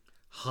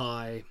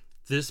Hi,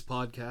 this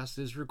podcast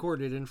is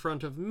recorded in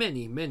front of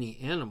many, many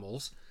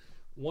animals,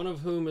 one of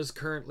whom is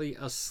currently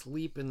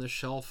asleep in the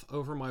shelf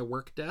over my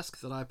work desk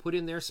that I put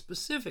in there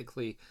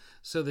specifically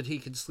so that he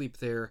could sleep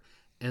there,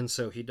 and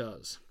so he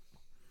does.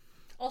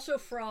 Also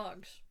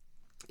frogs.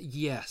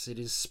 Yes, it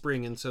is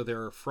spring, and so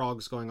there are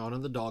frogs going on,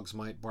 and the dogs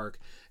might bark,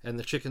 and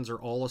the chickens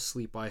are all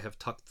asleep. I have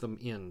tucked them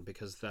in,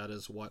 because that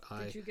is what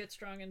Did you get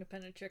Strong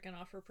Independent Chicken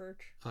off her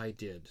perch? I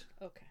did.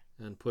 Okay.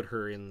 And put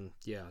her in,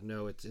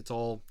 it's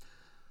all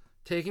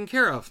taken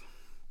care of.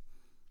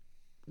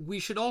 We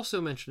should also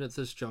mention at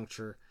this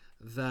juncture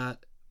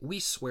that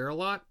we swear a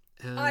lot.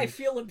 And I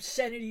feel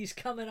obscenities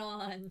coming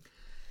on.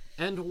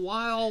 And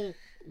while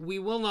we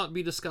will not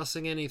be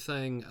discussing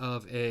anything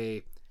of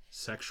a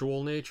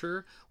sexual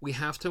nature, we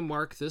have to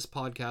mark this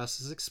podcast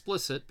as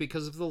explicit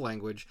because of the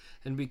language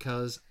and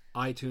because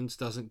iTunes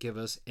doesn't give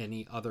us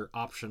any other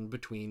option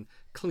between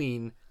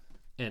clean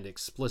and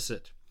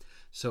explicit.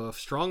 So if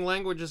strong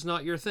language is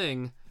not your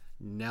thing,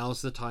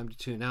 now's the time to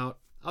tune out.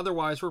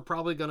 Otherwise, we're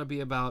probably going to be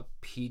about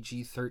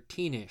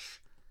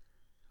PG-13-ish.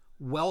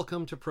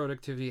 Welcome to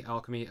Productivity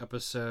Alchemy,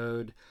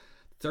 episode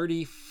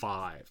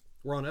 35.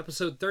 We're on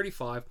episode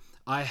 35.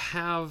 I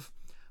have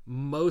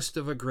most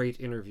of a great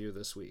interview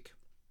this week.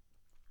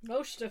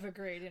 Most of a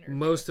great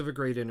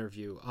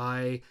interview.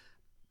 I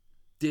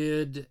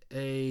did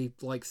a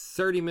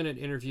 30-minute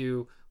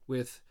interview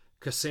with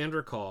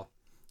Cassandra Khaw,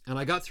 and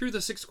I got through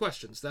the 6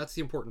 questions. That's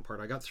the important part.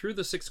 I got through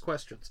the 6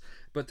 questions,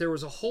 but there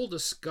was a whole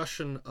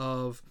discussion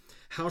of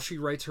how she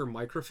writes her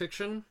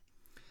microfiction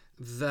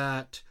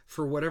that,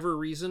 for whatever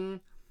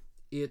reason,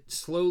 it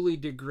slowly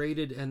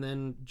degraded and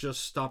then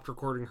just stopped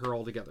recording her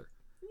altogether.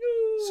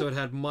 No. So it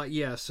had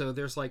so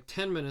there's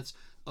 10 minutes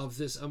of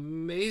this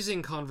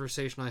amazing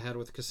conversation I had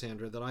with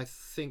Cassandra that I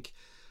think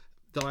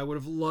that I would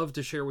have loved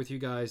to share with you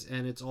guys,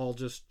 and it's all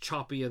just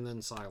choppy and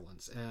then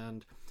silence.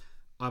 And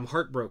I'm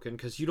heartbroken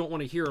because you don't want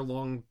to hear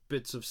long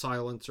bits of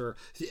silence or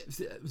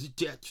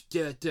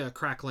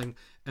crackling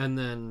and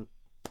then,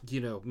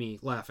 me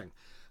laughing.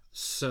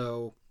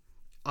 So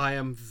I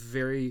am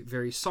very,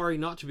 very sorry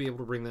not to be able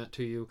to bring that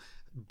to you,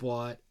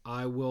 but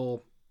I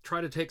will try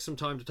to take some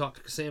time to talk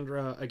to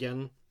Cassandra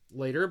again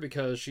later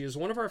because she is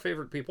one of our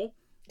favorite people.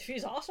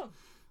 She's awesome.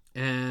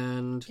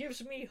 And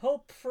gives me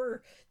hope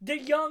for the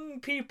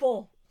young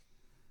people.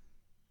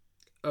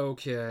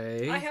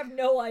 Okay. I have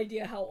no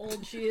idea how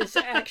old she is,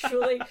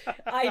 actually.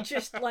 I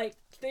just,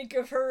 think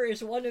of her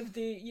as one of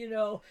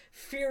the,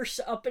 fierce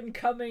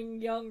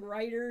up-and-coming young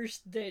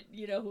writers that,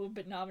 who have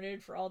been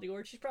nominated for all the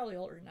awards. She's probably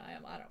older than I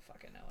am. I don't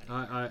fucking know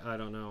anymore. I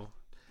don't know.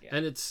 Yeah.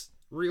 And it's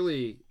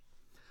really...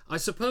 I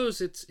suppose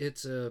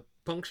it's a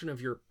function of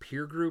your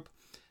peer group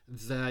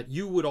that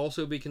you would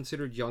also be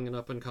considered young and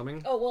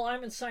up-and-coming. Oh, well,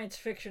 I'm in science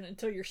fiction.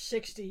 Until you're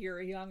 60, you're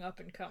a young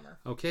up-and-comer.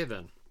 Okay,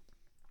 then.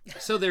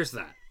 So there's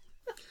that.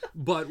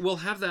 But we'll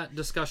have that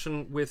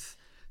discussion with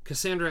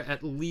Cassandra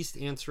at least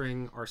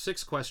answering our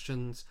 6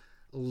 questions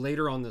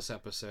later on this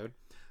episode.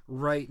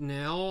 Right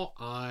now,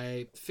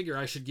 I figure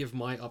I should give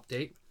my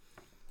update.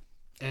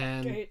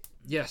 And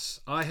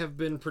yes, I have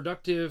been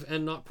productive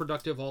and not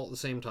productive all at the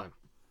same time.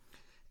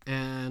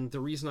 And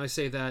the reason I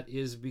say that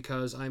is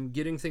because I'm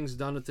getting things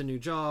done at the new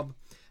job.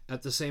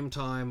 At the same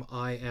time,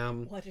 I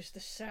am... What is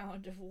the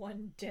sound of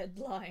one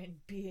deadline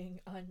being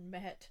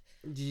unmet?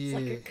 Yeah.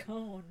 It's like a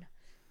cone.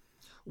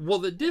 Well,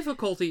 the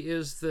difficulty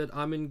is that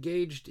I'm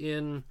engaged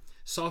in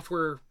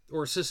software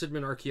or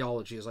Sysadmin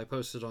Archaeology, as I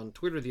posted on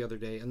Twitter the other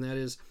day, and that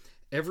is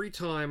every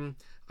time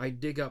I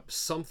dig up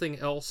something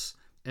else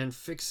and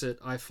fix it,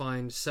 I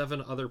find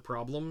 7 other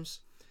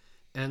problems.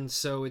 And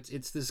so it's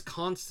this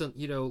constant,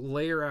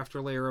 layer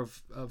after layer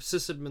of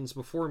sysadmins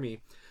before me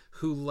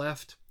who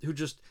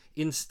just,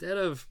 instead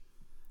of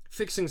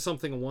fixing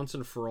something once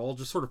and for all,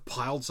 just sort of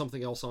piled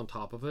something else on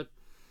top of it.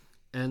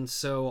 And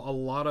so a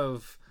lot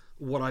of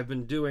what I've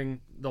been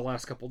doing the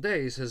last couple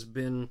days has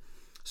been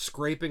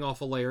scraping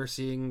off a layer,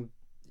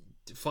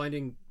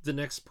 finding the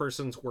next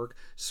person's work,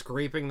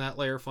 scraping that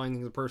layer,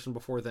 finding the person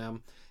before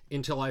them,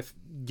 until I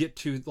get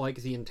to,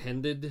 the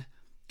intended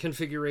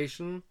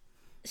configuration.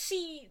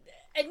 See...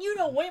 And you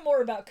know way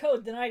more about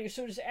code than I do,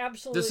 so it's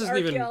absolutely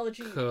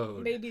archaeology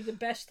may be the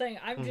best thing.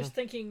 I'm just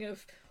thinking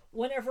of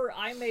whenever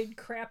I made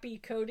crappy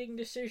coding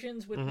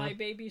decisions with my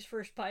baby's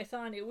first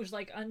Python, it was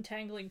like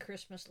untangling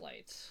Christmas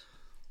lights.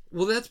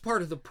 Well, that's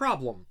part of the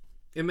problem.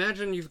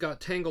 Imagine you've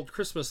got tangled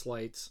Christmas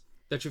lights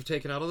that you've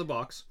taken out of the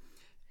box,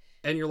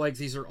 and you're like,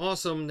 these are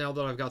awesome now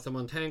that I've got them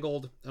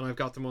untangled, and I've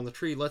got them on the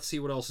tree. Let's see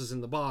what else is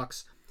in the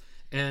box.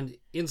 And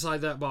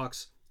inside that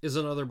box is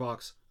another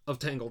box of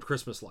tangled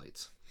Christmas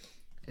lights.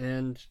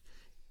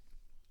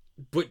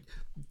 But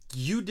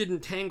you didn't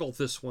tangle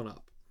this one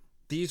up.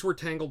 These were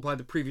tangled by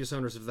the previous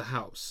owners of the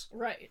house.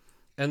 Right.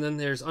 And then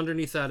there's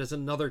underneath that is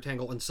another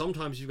tangle, and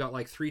sometimes you've got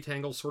 3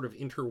 tangles sort of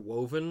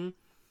interwoven.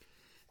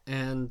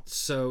 And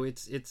so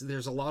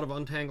there's a lot of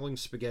untangling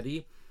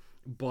spaghetti,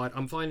 but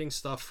I'm finding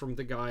stuff from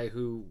the guy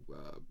who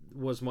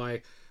was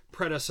my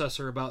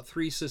predecessor about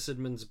 3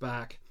 sysadmins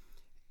back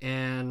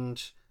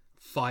and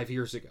 5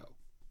 years ago.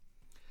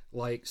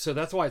 Like, so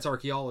that's why it's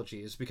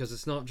archaeology, is because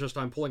it's not just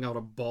I'm pulling out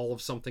a ball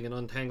of something and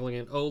untangling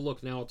it. Oh,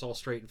 look, now it's all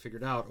straight and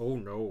figured out. Oh,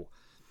 no.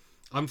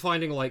 I'm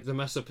finding, like, the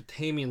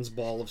Mesopotamians'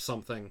 ball of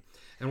something.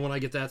 And when I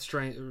get that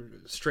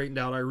straightened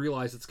out, I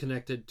realize it's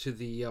connected to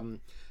the,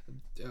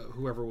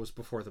 whoever was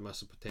before the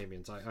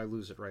Mesopotamians. I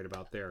lose it right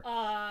about there.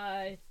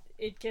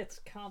 It gets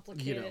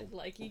complicated. You know,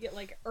 like, you get,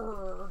 like,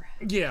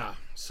 Yeah.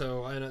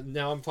 So,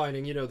 now I'm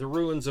finding, the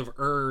ruins of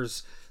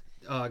Ur's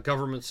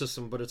government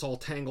system, but it's all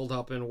tangled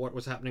up in what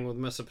was happening with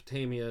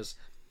Mesopotamia's,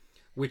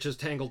 which is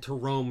tangled to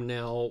Rome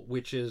now,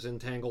 which is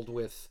entangled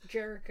with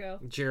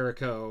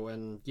Jericho,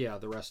 and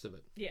the rest of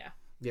it.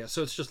 Yeah,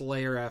 so it's just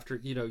layer after,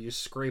 you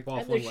scrape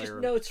off one layer. And there's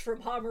just notes from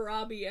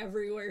Hammurabi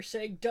everywhere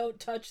saying, don't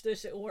touch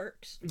this, it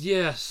works.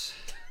 Yes,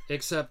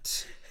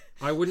 except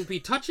I wouldn't be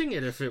touching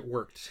it if it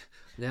worked.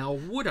 Now,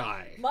 would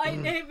I? My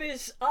name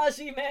is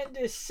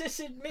Ozymandias,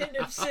 Sysadmin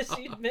of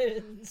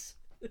Sysadmins.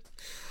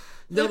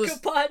 Look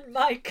upon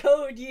my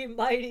code, ye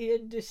mighty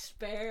in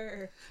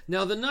despair.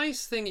 Now, the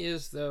nice thing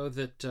is, though,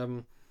 that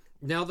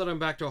now that I'm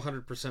back to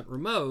 100%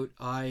 remote,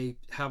 I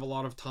have a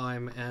lot of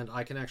time and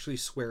I can actually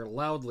swear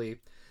loudly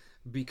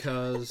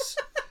because...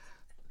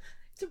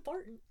 It's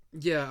important.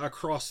 Yeah,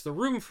 across the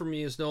room from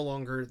me is no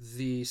longer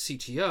the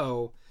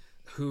CTO,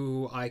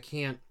 who I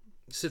can't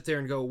sit there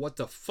and go, what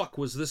the fuck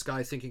was this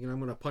guy thinking, and I'm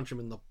going to punch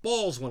him in the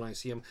balls when I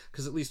see him,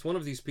 because at least one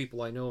of these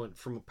people I know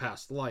from a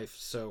past life,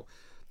 so...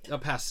 a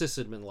past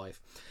sysadmin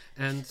life.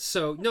 And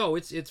so, no,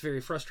 it's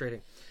very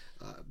frustrating.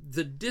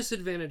 The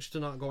disadvantage to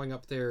not going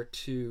up there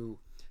to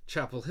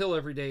Chapel Hill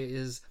every day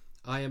is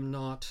I am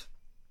not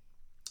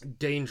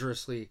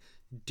dangerously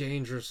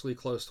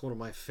close to one of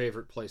my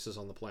favorite places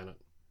on the planet.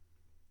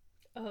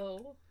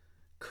 Oh.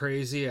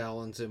 Crazy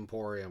Allen's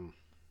Emporium.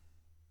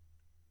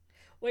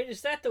 Wait,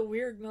 is that the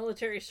weird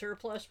military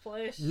surplus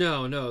place?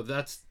 No,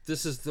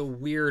 this is the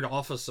weird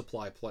office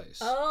supply place.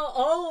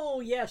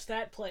 Oh, yes,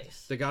 that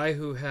place. The guy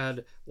who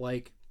had,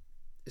 like,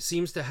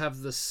 seems to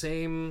have the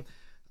same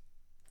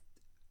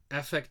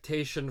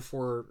affectation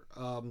for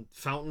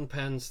fountain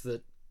pens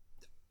that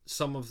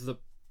some of the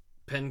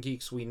pen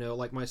geeks we know,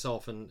 like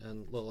myself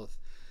and Lilith.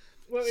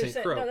 What is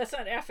that? No, that's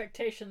not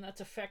affectation, that's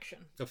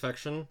affection.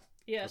 Affection?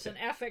 Yes, okay.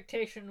 An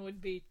affectation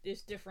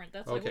is different.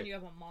 That's like when you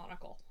have a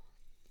monocle.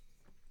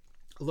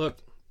 Look,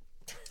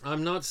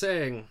 I'm not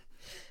saying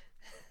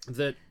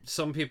that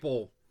some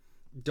people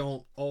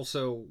don't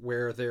also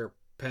wear their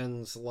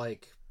pens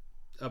like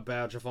a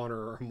badge of honor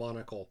or a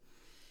monocle.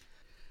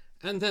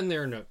 And then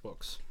there are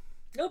notebooks.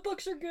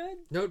 Notebooks are good.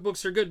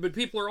 Notebooks are good, but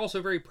people are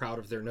also very proud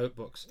of their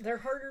notebooks. They're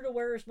harder to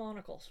wear as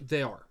monocles.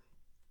 They are.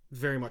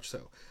 Very much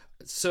so.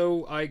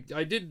 So I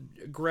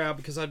did grab,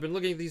 because I've been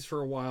looking at these for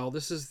a while,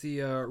 this is the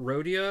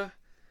Rhodia,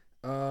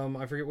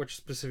 I forget which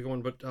specific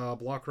one, but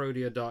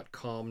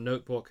blockrodia.com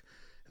notebook.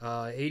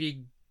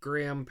 80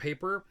 gram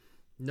paper,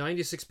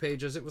 96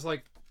 pages. It was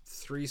like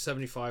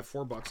 $3.75,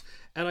 $4,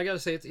 and I gotta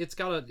say it's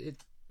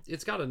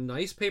got a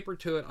nice paper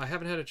to it. I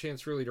haven't had a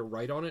chance really to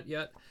write on it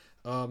yet.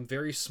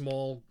 Very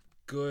small,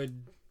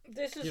 good.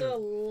 This is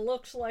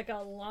looks like a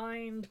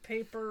lined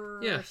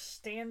paper,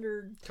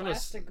 standard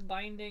plastic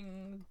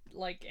binding,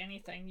 like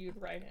anything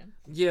you'd write in.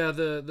 Yeah,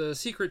 the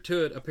secret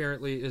to it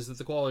apparently is that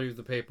the quality of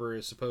the paper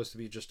is supposed to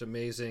be just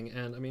amazing,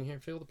 and I mean, here,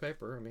 feel the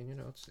paper. I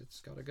mean,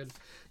 it's got a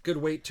good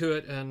weight to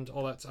it and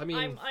all that. I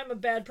mean, I'm a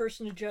bad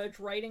person to judge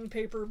writing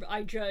paper.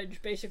 I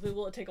judge basically,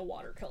 will it take a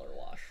watercolor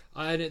wash?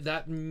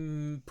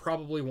 That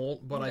probably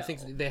won't, but no. I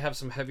think they have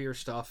some heavier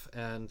stuff,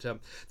 and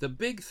the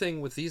big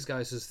thing with these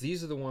guys is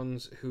these are the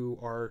ones who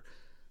are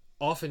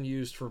often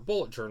used for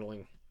bullet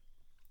journaling,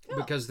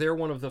 because they're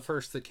one of the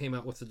first that came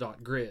out with the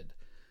dot grid,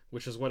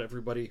 which is what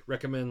everybody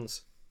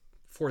recommends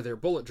for their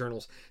bullet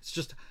journals. It's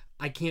just,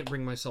 I can't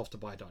bring myself to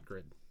buy dot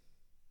grid,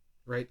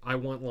 right? I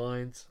want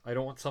lines. I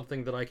don't want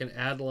something that I can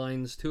add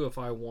lines to if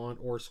I want,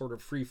 or sort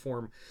of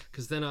freeform,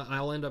 because then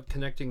I'll end up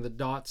connecting the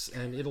dots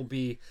and it'll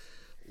be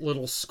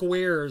little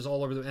squares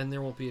all over and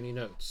there won't be any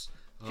notes.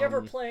 Did you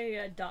ever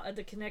play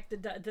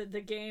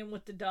the game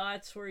with the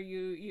dots where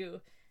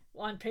you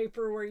on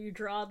paper where you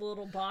draw the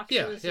little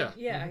boxes?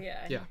 Yeah.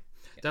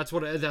 That's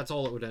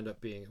all it would end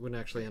up being. It wouldn't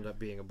actually end up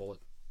being a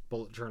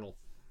bullet journal.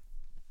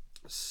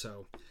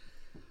 So,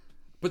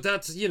 but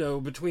that's,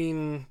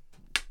 between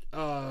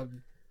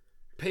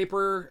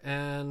paper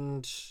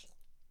and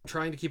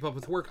trying to keep up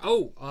with work.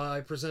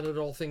 I presented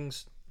All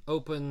Things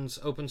Open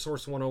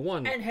Source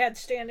 101. And had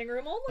standing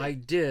room only? I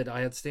did.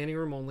 I had standing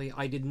room only.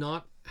 I did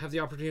not have the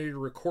opportunity to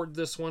record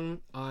this one.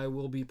 I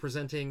will be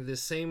presenting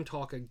this same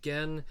talk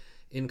again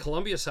in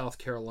Columbia, South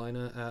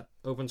Carolina at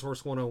Open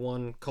Source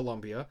 101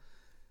 Columbia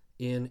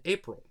in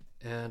April.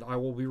 And I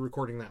will be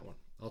recording that one.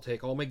 I'll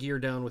take all my gear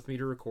down with me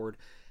to record.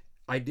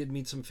 I did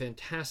meet some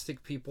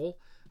fantastic people,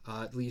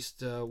 at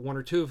least one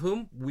or two of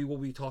whom we will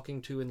be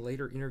talking to in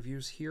later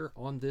interviews here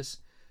on this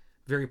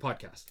very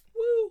podcast.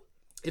 Woo!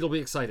 It'll be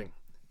exciting.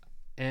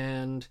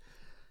 And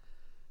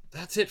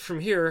that's it from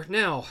here.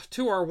 Now,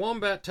 to our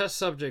Wombat Test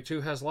Subject,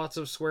 who has lots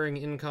of swearing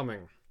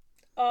incoming.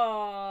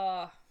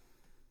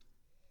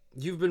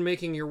 You've been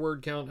making your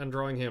word count and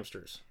drawing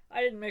hamsters.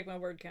 I didn't make my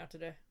word count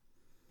today.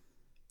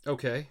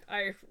 Okay.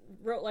 I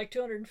wrote like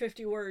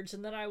 250 words,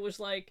 and then I was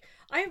like,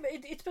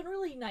 it's been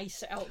really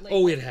nice out lately.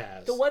 Oh, it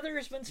has. The weather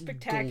has been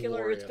spectacular.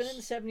 Glorious. It's been in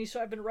the 70s,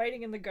 so I've been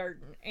writing in the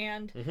garden.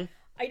 And mm-hmm.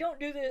 I don't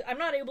do this. I'm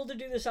not able to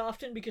do this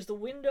often because the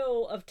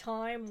window of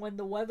time when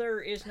the weather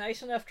is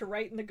nice enough to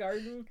write in the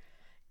garden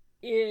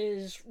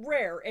is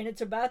rare. And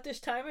it's about this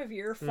time of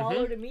year,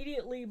 followed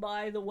immediately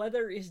by the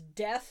weather is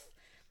death.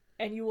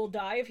 And you will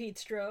die of heat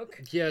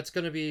stroke. Yeah, it's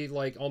going to be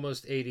like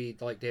almost 80,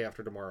 like day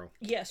after tomorrow.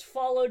 Yes,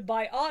 followed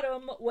by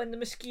autumn, when the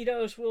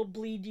mosquitoes will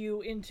bleed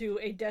you into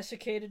a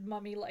desiccated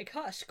mummy-like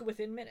husk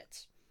within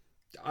minutes.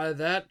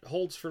 That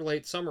holds for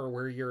late summer,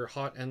 where you're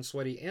hot and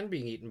sweaty and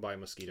being eaten by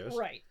mosquitoes.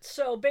 Right.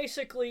 So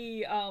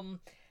basically,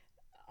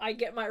 I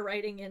get my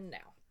writing in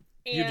now.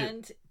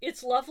 And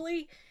it's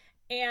lovely,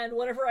 and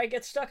whenever I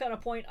get stuck on a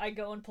point, I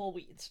go and pull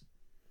weeds.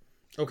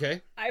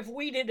 Okay. I've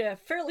weeded a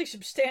fairly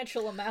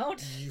substantial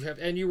amount.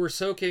 And you were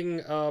soaking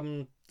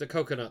the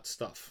coconut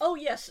stuff. Oh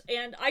yes,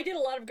 and I did a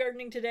lot of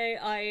gardening today.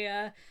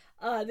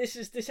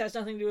 This has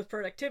nothing to do with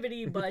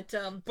productivity, but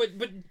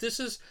but this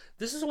is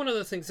one of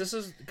the things. This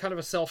is kind of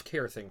a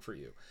self-care thing for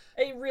you.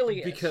 It really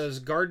is. Because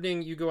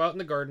gardening, you go out in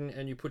the garden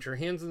and you put your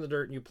hands in the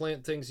dirt and you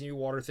plant things and you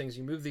water things,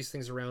 you move these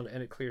things around,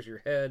 and it clears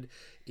your head.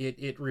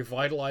 It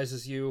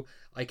revitalizes you.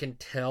 I can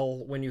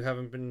tell when you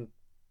haven't been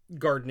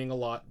gardening a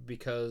lot,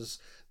 because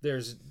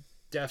there's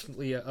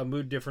definitely a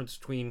mood difference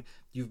between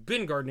you've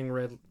been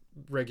gardening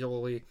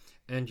regularly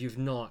and you've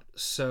not.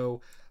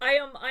 So I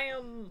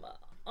am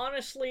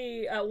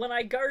honestly, when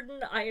I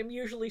garden, I am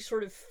usually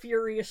sort of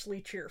furiously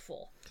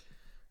cheerful.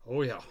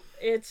 Oh yeah.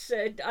 It's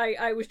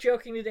I was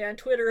joking today on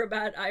Twitter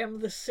about I am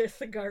the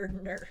Sith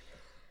gardener.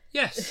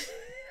 Yes.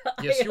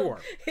 Yes, you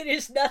are. It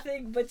is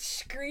nothing but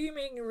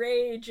screaming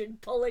rage and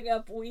pulling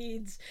up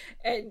weeds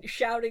and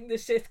shouting the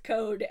Sith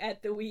code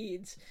at the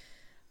weeds.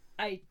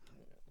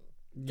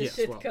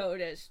 Sith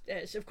code,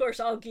 as of course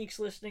all geeks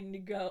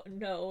listening to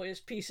know, is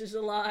peace is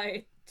a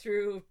lie.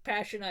 Through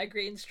passion I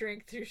gain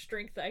strength. Through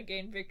strength I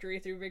gain victory.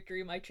 Through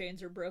victory my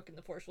chains are broken.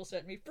 The force will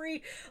set me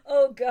free.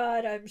 Oh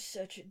God, I'm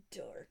such a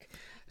dork.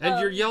 And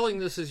you're yelling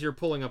this as you're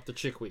pulling up the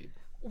chickweed.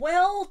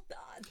 Well,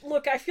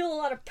 look, I feel a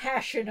lot of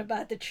passion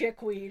about the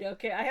chickweed,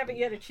 okay? I haven't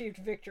yet achieved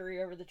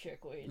victory over the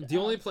chickweed. The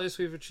only place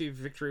we've achieved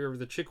victory over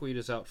the chickweed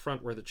is out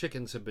front, where the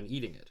chickens have been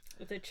eating it.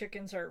 The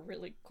chickens are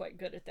really quite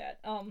good at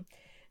that.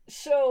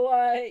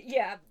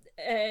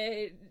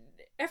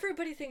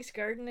 Everybody thinks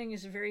gardening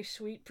is a very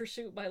sweet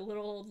pursuit by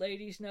little old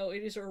ladies. No,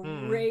 it is a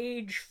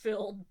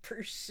rage-filled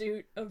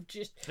pursuit of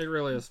just it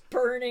really is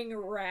burning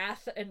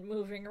wrath and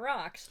moving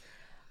rocks.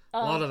 A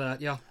lot of that,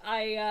 yeah.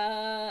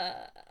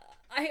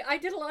 I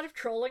did a lot of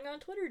trolling on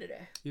Twitter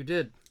today. You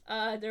did.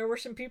 There were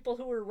some people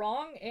who were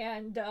wrong,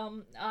 and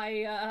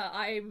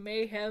I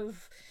may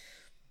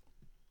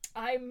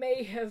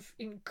have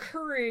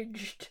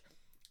encouraged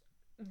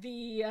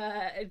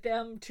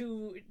them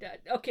to.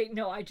 Okay,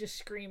 no, I just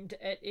screamed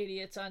at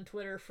idiots on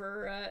Twitter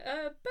for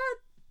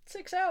about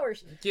 6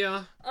 hours.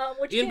 Yeah.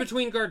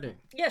 Between gardening.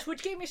 Yes,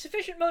 which gave me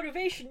sufficient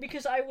motivation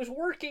because I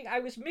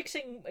was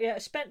mixing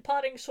spent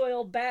potting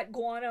soil, bat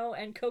guano,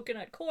 and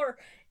coconut coir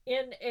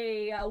in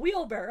a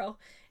wheelbarrow,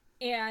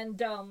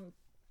 and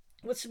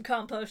with some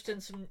compost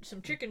and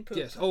some chicken poop.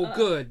 Yes. Oh,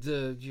 good.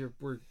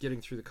 We're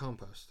getting through the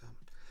compost.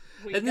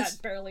 We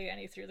got barely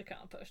any through the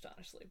compost,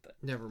 honestly. But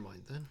never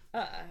mind then.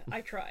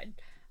 I tried.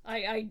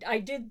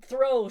 I did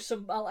throw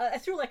some. I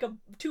threw like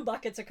 2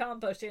 buckets of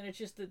compost in. It's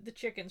just that the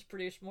chickens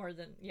produced more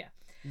than yeah.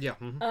 Yeah.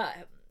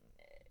 Mm-hmm.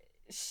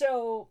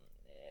 So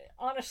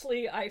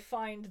honestly, I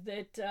find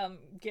that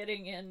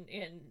getting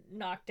in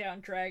knockdown,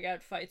 drag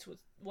out fights with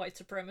white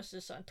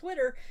supremacists on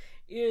Twitter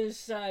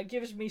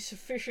gives me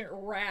sufficient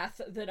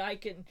wrath that I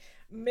can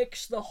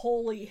mix the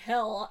holy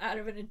hell out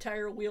of an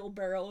entire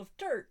wheelbarrow of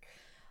dirt.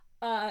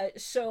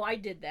 So I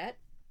did that.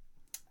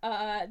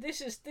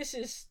 This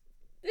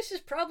is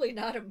probably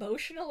not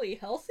emotionally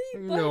healthy,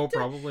 but no,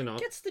 probably not.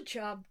 Gets the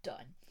job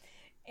done.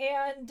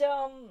 And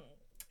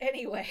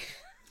anyway.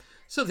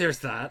 So there's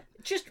that.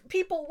 Just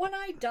people, when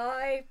I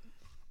die.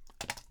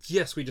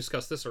 Yes, we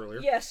discussed this earlier.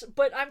 Yes,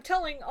 but I'm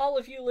telling all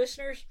of you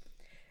listeners,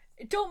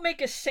 don't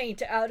make a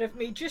saint out of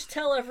me. Just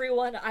tell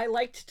everyone I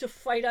liked to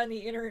fight on the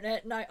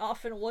internet and I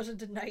often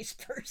wasn't a nice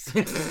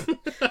person.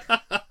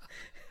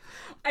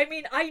 I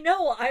mean, I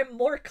know I'm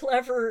more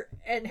clever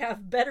and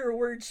have better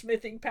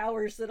wordsmithing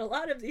powers than a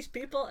lot of these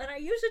people, and I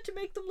use it to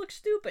make them look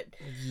stupid.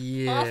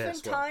 Yes.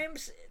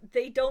 Oftentimes,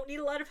 they don't need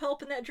a lot of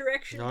help in that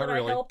direction, but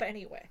really. I help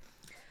anyway.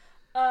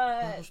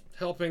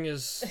 Helping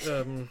is...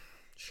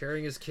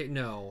 sharing is...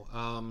 No.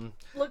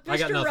 Look,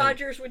 Mr.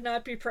 Rogers would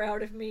not be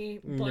proud of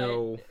me, but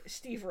no.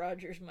 Steve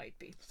Rogers might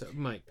be.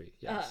 Might be,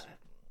 yes.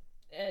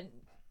 And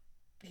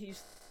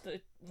he's the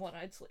one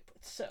I'd sleep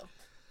with, so...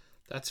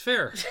 That's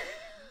fair.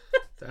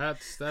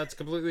 That's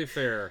completely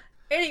fair.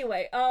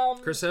 Anyway,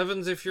 Chris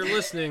Evans, if you're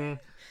listening,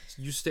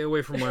 you stay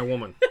away from my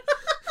woman.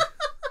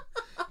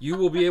 You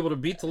will be able to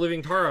beat the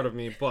living tar out of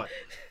me, but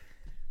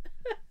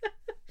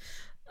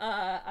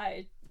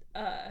Gal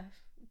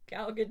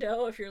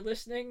Gadot, if you're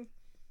listening,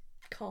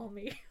 call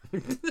me.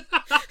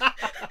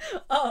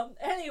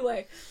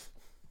 Anyway,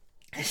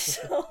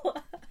 so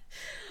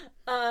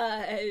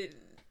I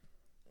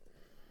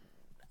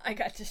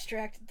got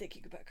distracted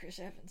thinking about Chris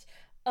Evans.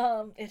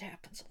 It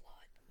happens a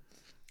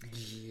lot.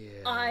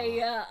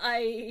 Yeah.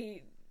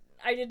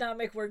 I did not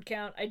make word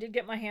count. I did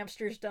get my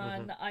hamsters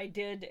done. I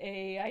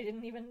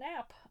didn't even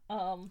nap.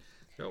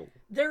 No.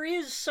 There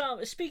is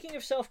some, speaking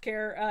of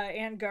self-care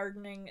and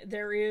gardening,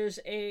 there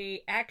is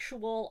a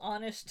actual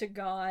honest to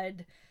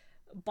God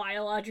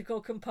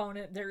biological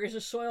component. There is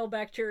a soil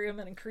bacterium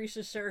that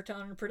increases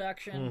serotonin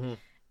production,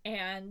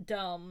 and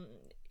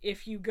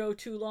if you go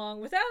too long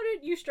without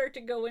it, you start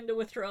to go into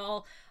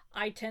withdrawal.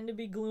 I tend to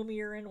be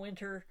gloomier in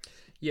winter.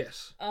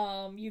 Yes.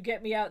 You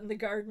get me out in the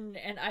garden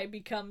and I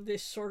become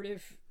this sort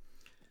of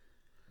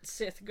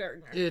Sith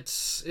gardener.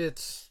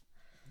 It's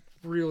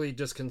really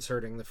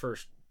disconcerting the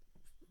first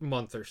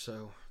month or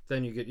so.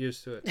 Then you get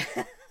used to it.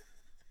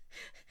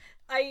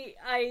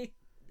 I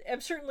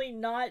am certainly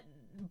not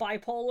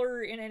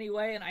bipolar in any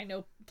way, and I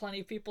know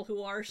plenty of people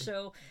who are,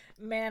 so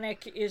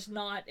manic is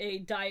not a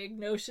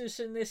diagnosis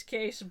in this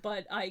case,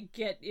 but I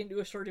get into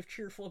a sort of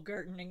cheerful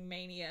gardening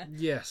mania.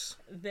 Yes.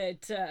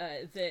 That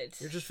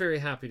You're just very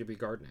happy to be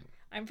gardening.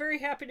 I'm very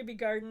happy to be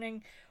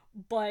gardening,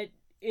 but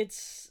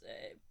it's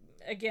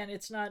again,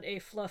 it's not a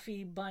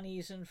fluffy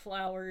bunnies and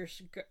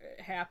flowers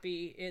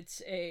happy.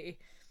 It's a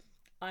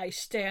I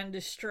stand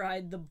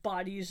astride the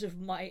bodies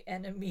of my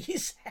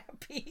enemies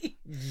happy.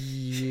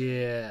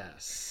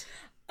 Yes.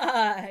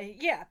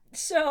 Yeah.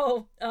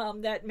 So,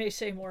 that may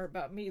say more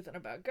about me than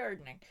about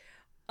gardening.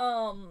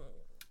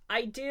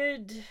 I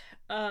did,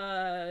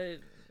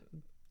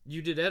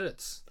 You did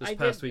edits this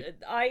past week.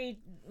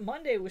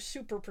 Monday was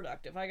super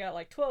productive. I got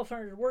like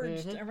 1,200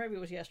 words, or maybe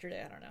it was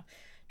yesterday, I don't know.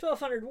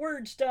 1,200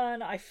 words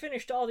done. I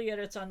finished all the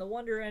edits on the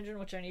Wonder Engine,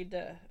 which I need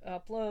to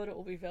upload. It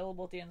will be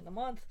available at the end of the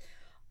month.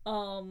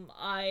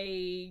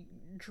 I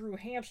drew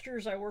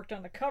hamsters. I worked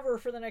on the cover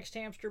for the next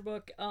hamster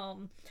book.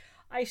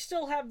 I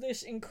still have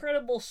this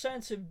incredible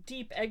sense of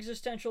deep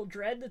existential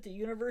dread that the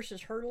universe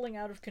is hurtling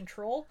out of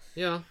control.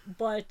 Yeah.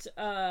 But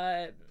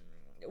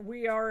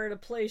we are at a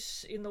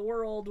place in the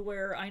world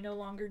where I no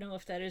longer know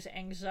if that is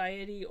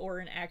anxiety or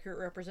an accurate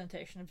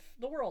representation of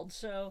the world.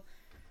 So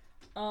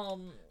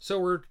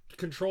we're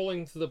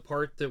controlling the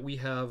part that we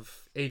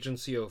have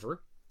agency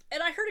over.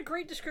 And I heard a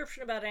great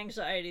description about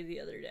anxiety the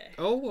other day.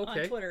 Oh,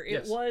 okay. On Twitter.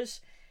 Yes. It was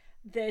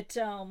that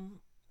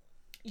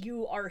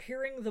you are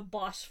hearing the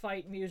boss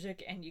fight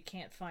music and you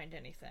can't find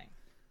anything.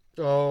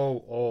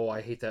 Oh,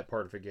 I hate that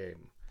part of a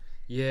game.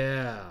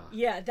 Yeah.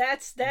 Yeah,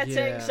 that's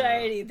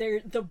anxiety.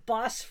 The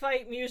boss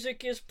fight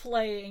music is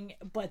playing,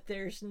 but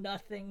there's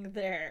nothing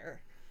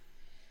there.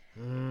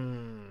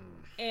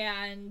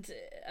 And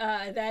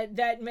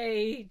that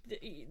may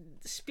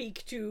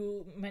speak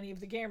to many of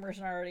the gamers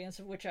in our audience,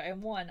 of which I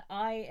am one.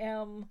 I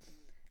am,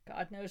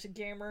 God knows, a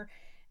gamer,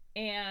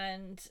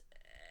 and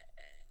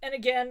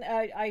again,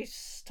 I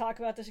talk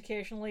about this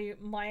occasionally.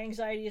 My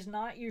anxiety is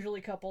not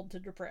usually coupled to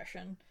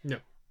depression. No.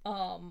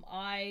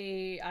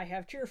 I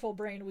have cheerful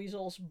brain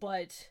weasels,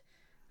 but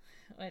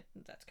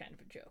that's kind of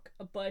a joke.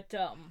 But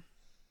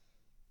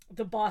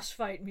the boss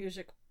fight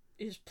music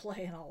is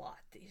playing a lot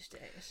these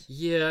days.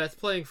 Yeah, it's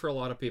playing for a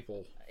lot of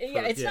people.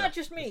 It's not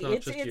just me.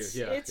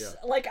 It's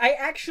like I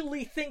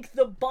actually think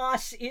the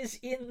boss is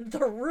in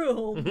the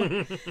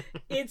room.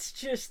 It's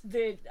just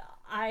that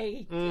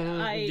I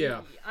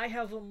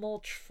have a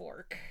mulch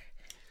fork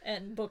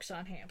and books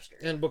on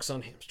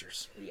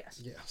hamsters.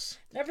 Yes.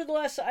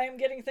 Nevertheless, I am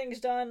getting things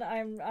done. I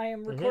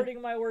am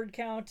recording my word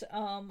count.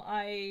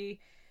 I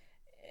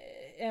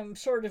am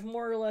sort of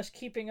more or less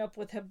keeping up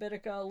with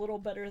Habitica a little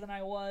better than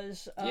I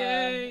was.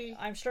 Yay!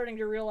 I'm starting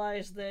to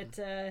realize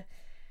that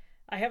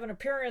I have an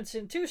appearance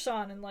in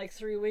Tucson in like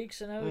 3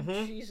 weeks, and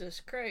Jesus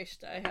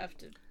Christ, I have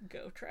to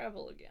go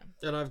travel again.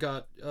 And I've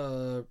got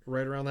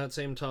right around that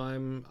same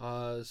time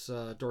as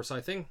door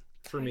scything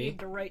for me. I need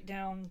to write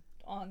down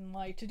on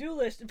my to-do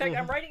list. In fact,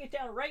 I'm writing it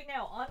down right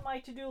now on my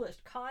to-do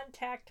list.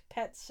 Contact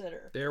pet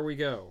sitter. There we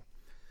go.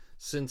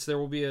 Since there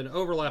will be an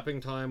overlapping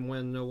time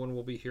when no one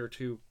will be here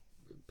to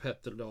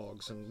pet the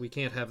dogs, and we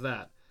can't have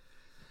that.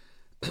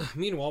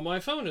 Meanwhile, my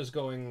phone is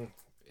going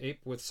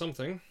ape with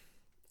something.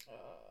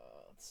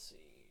 Let's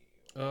see.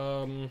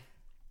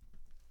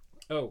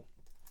 Oh,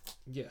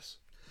 yes.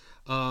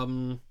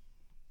 I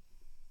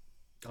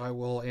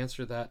will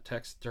answer that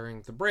text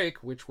during the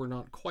break, which we're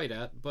not quite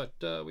at, but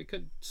we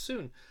could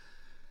soon.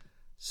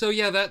 So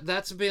yeah,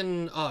 that's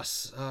been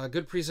us.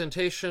 Good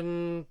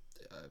presentation,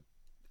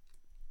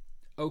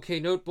 okay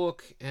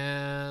notebook,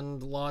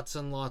 and lots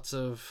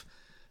of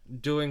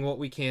doing what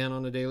we can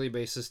on a daily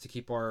basis to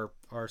keep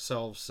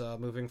ourselves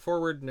moving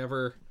forward,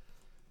 never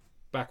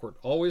backward.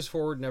 Always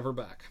forward, never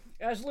back.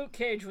 As Luke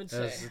Cage would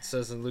say. As it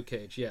says in Luke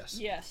Cage, yes.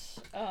 Yes.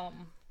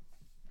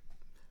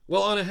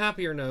 Well, on a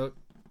happier note,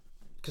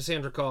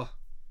 Cassandra Khaw.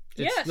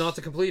 It's not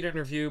the complete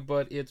interview,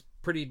 but it's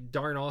pretty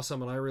darn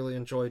awesome, and I really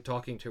enjoyed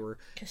talking to her.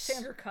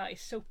 Cassandra Khaw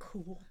is so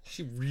cool.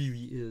 She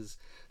really is.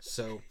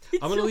 So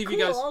I'm gonna leave you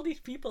guys. All these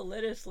people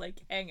let us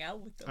hang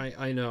out with them.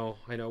 I know.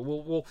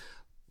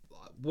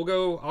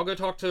 I'll go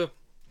talk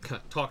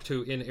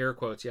to in air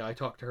quotes. Yeah, I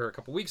talked to her a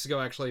couple weeks ago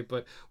actually,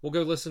 but we'll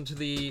go listen to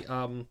the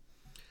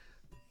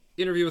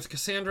interview with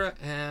Cassandra,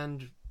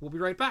 and we'll be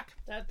right back.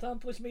 That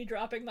thump was me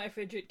dropping my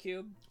fidget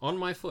cube on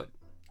my foot.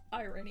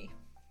 Irony.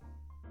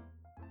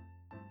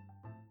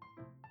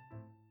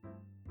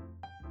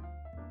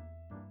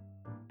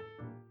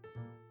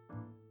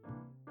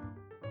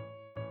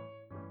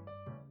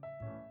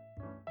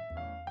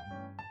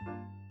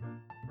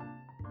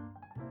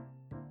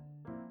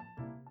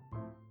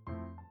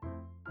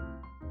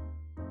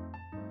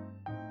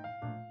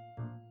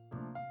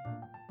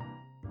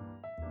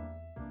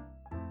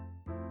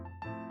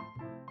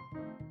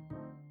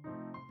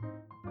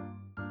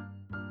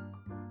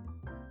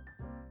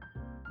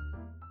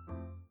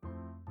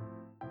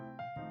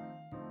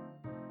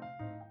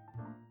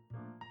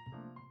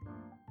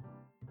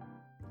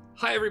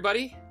 Hi,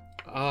 everybody.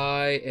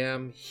 I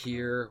am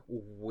here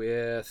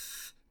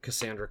with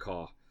Cassandra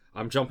Khaw.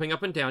 I'm jumping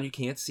up and down. You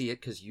can't see it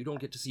because you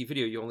don't get to see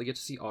video. You only get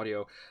to see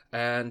audio.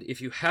 And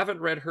if you haven't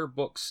read her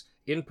books,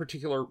 in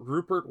particular,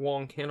 Rupert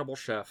Wong, Cannibal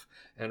Chef,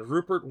 and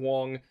Rupert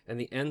Wong and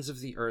the Ends of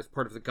the Earth,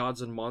 part of the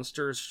Gods and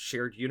Monsters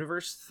shared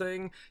universe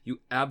thing,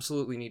 you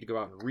absolutely need to go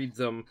out and read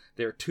them.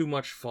 They're too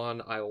much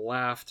fun. I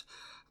laughed.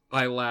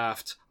 I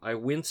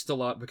winced a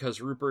lot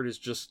because Rupert is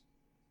just...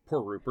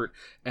 Poor Rupert.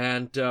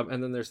 And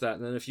then there's that.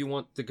 And then if you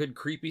want the good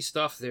creepy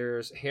stuff,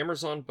 there's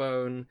Hammers on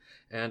Bone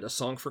and A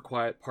Song for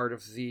Quiet, part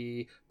of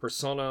the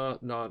Persona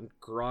non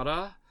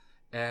grata.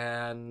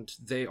 And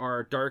they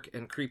are dark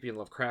and creepy and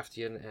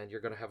Lovecraftian, and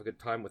you're going to have a good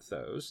time with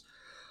those.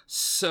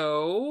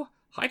 So,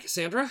 hi,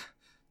 Cassandra.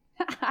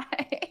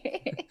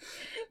 Hi.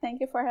 Thank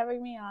you for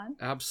having me on.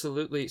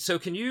 Absolutely. So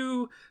can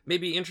you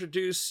maybe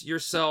introduce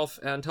yourself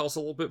and tell us a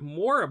little bit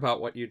more about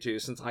what you do,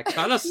 since I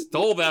kind of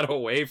stole that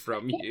away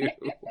from you?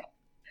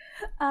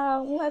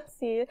 Let's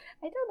see.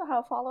 I don't know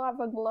how to follow up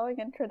on glowing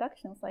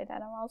introductions like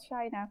that. I'm all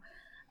shy now.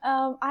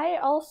 I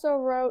also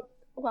wrote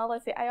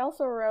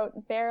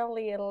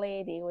Barely a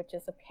Lady, which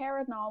is a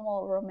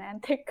paranormal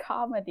romantic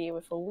comedy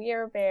with a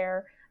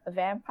werebear, a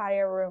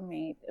vampire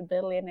roommate, a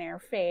billionaire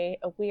fae,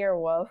 a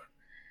werewolf,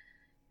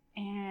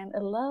 and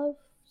a love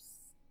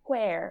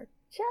square,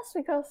 just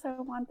because I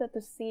wanted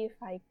to see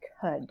if I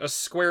could. A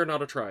square,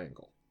 not a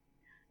triangle.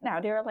 No,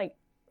 there are like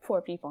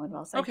 4 people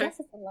involved, so okay. I guess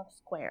it's a love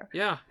square.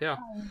 Yeah.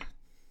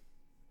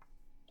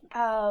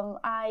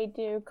 I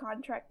do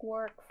contract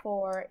work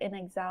for In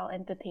Exile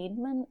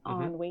Entertainment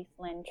on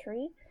Wasteland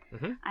Tree.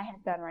 I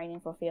have done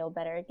writing for Feel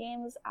Better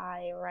Games.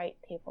 I write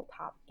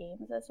tabletop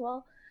games as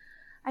well.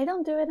 I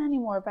don't do it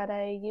anymore, but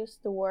I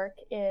used to work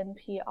in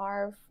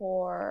PR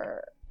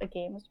for a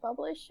games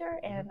publisher,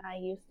 and I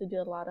used to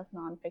do a lot of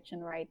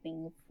nonfiction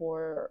writing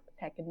for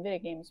tech and video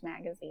games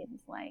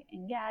magazines like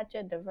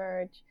Engadget, The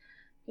Verge,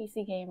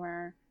 PC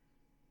Gamer,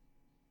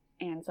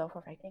 and so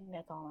forth. I think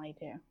that's all I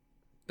do.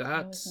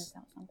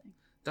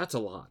 That's a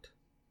lot.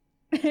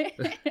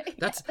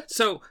 That's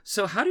so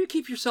how do you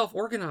keep yourself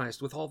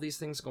organized with all these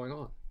things going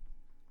on?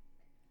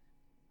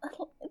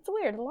 It's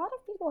weird. A lot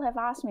of people have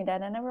asked me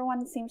that, and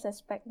everyone seems to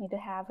expect me to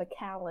have a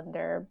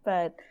calendar,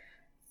 but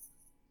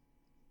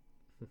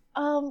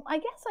I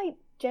guess I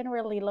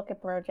generally look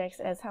at projects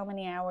as how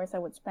many hours I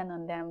would spend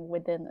on them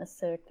within a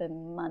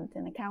certain month,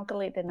 and I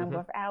calculate the number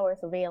of hours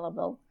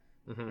available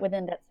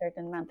within that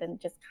certain month, and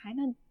just kind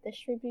of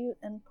distribute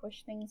and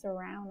push things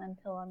around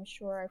until I'm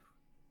sure I've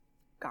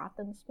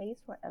gotten space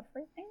for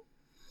everything.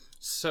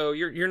 So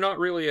you're not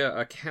really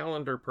a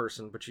calendar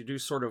person, but you do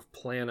sort of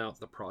plan out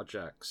the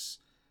projects.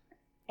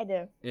 I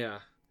do. Yeah.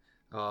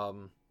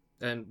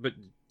 But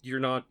you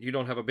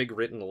don't have a big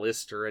written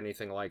list or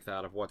anything like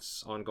that of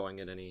what's ongoing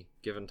at any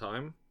given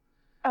time?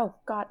 Oh,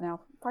 God,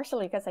 no.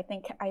 Partially because I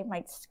think I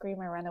might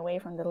scream and run away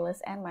from the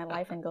list and my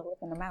life and go live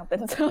in the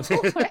mountains.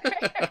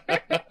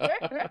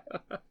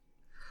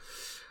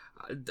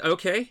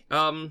 Okay.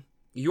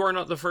 You are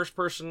not the first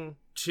person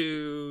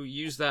to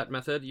use that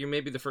method. You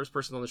may be the first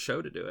person on the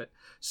show to do it.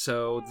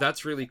 So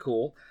that's really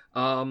cool.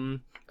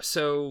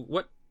 So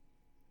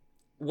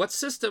what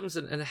systems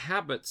and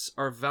habits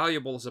are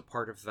valuable as a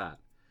part of that?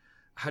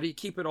 How do you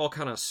keep it all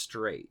kind of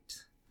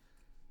straight?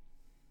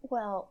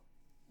 Well,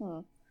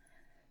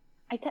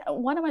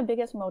 one of my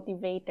biggest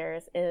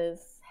motivators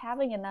is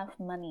having enough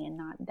money and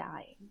not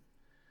dying.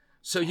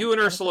 So you and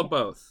Ursula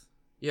both.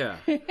 Yeah.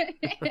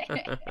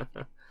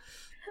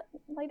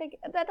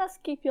 That does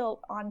keep you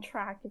on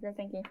track if you're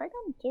thinking, if I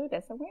don't do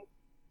this, I'm going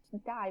to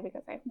die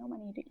because I have no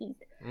money to eat.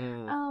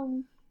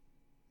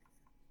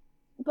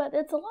 But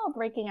it's a lot of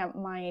breaking up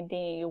my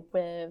day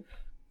with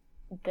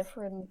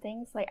different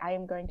things. Like, I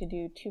am going to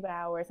do 2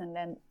 hours, and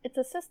then it's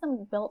a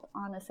system built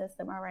on a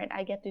system. All right,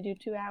 I get to do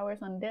 2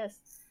 hours on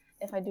this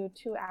if I do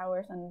 2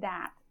 hours on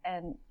that,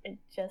 and it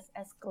just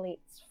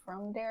escalates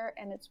from there,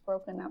 and it's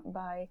broken up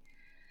by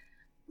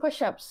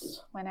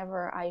push-ups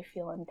whenever I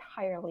feel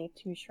entirely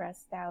too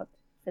stressed out,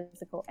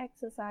 physical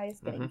exercise,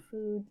 getting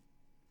food,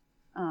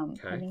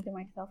 tending to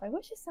myself. I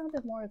wish it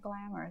sounded more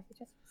glamorous. It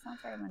just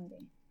sounds very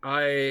mundane.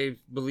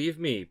 Believe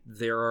me,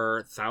 there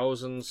are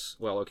thousands,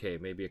 well, okay,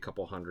 maybe a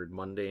couple hundred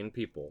mundane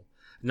people.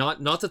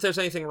 Not that there's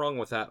anything wrong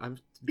with that. I'm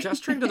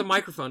gesturing to the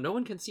microphone. No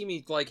one can see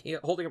me like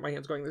holding up my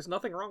hands going, there's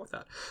nothing wrong with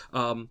that.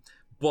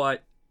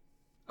 But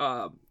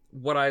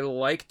what I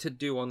like to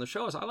do on the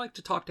show is I like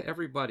to talk to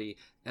everybody,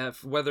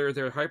 whether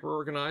they're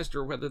hyper-organized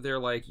or whether they're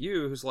like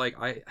you, who's like,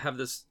 I have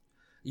this,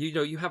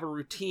 you have a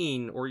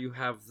routine or you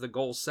have the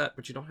goal set,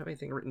 but you don't have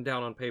anything written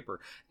down on paper.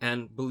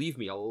 And believe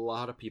me, a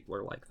lot of people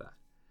are like that.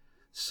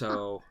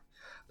 So,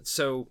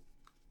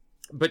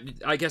 but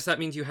I guess that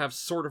means you have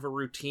sort of a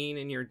routine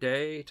in your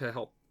day to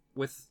help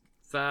with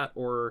that,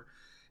 or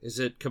is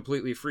it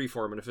completely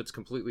freeform? And if it's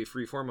completely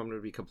freeform, I'm going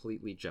to be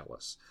completely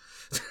jealous.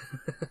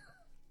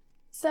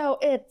 So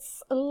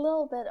it's a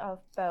little bit of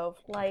both.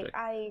 Like, Okay.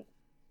 I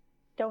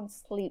don't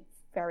sleep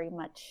very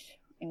much,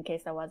 in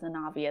case that wasn't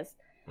obvious.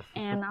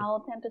 And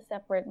I'll tend to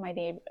separate my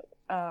day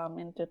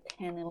into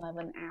 10,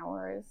 11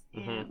 hours.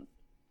 And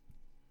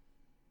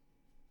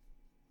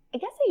I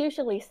guess I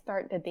usually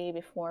start the day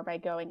before by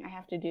going, I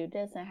have to do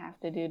this, I have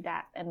to do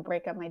that, and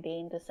break up my day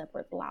into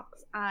separate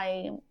blocks.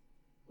 I'm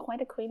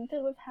quite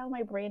acquainted with how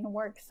my brain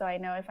works, so I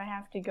know if I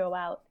have to go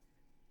out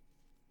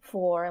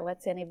for,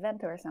 let's say, an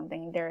event or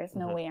something, there is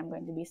no way I'm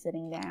going to be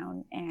sitting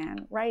down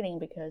and writing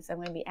because I'm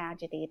going to be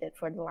agitated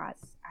for the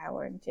last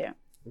hour or two.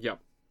 Yep.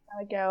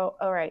 I go,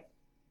 all right,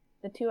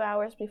 the 2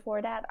 hours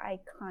before that, I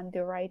can't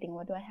do writing.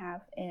 What do I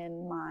have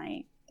in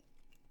my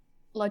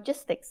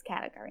logistics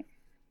category?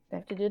 I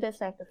have to do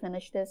this, I have to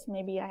finish this,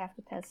 maybe I have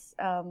to test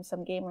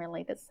some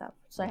game-related stuff.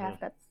 So I have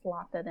that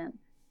slotted in.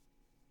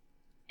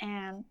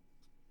 And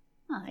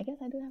I guess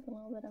I do have a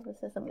little bit of a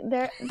system.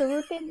 The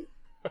routine...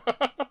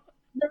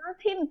 The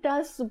routine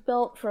does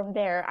build from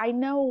there. I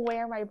know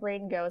where my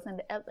brain goes and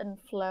the ebb and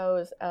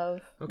flows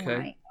of my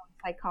own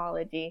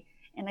psychology,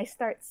 and I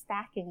start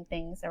stacking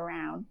things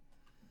around.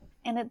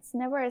 And it's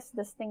never as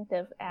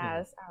distinctive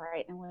as, all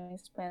right, I'm going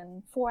to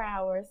spend 4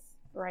 hours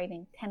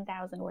writing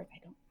 10,000 words.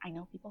 I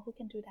know people who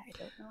can do that. I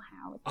don't know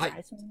how. It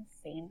drives me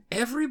insane.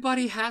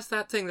 Everybody has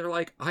that thing. They're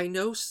like, I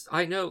know,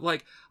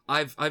 like,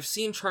 I've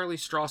seen Charlie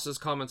Strauss's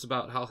comments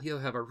about how he'll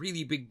have a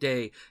really big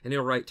day and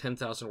he'll write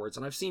 10,000 words.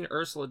 And I've seen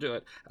Ursula do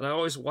it, and I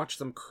always watch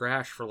them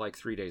crash for like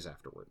 3 days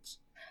afterwards.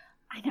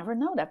 I never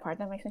know that part.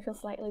 That makes me feel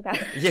slightly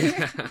better.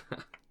 Yeah. I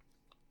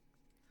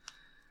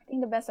think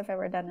the best I've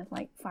ever done is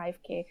like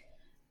 5K.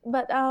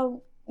 But,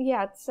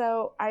 yeah,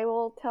 so I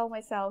will tell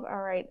myself,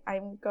 all right,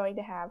 I'm going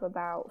to have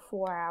about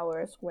 4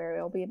 hours where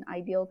it'll be in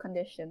ideal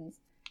conditions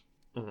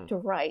to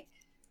write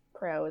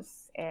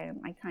prose, and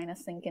I kind of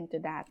sink into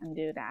that and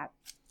do that.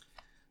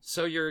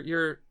 So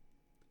you're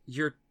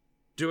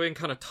doing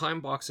kind of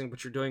time boxing,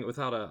 but you're doing it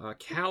without a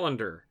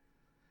calendar,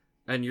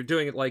 and you're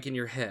doing it like in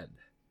your head.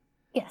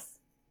 Yes.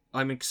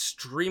 I'm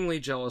extremely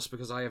jealous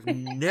because I have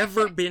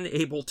never been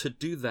able to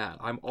do that.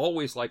 I'm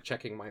always like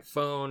checking my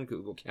phone,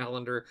 Google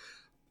Calendar,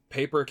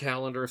 paper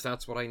calendar, if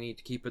that's what I need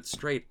to keep it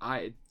straight.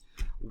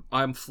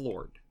 I'm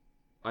floored.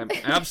 I'm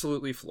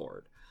absolutely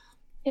floored.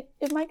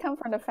 It might come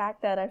from the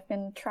fact that I've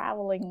been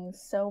traveling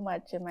so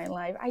much in my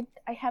life.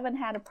 I haven't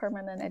had a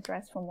permanent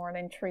address for more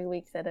than 3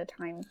 weeks at a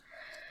time.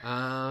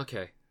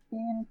 Okay.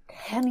 In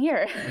 10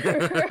 years.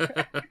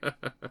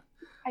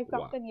 I've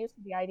gotten used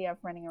to the idea of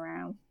running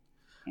around.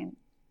 And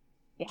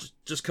yeah.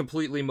 Just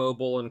completely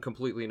mobile and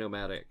completely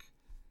nomadic.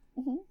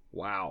 Mm-hmm.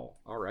 Wow.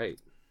 All right.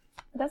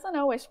 It doesn't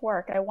always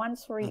work. I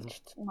once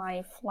reached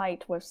my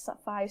flight with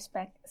 5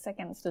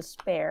 seconds to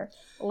spare.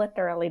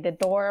 Literally, the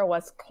door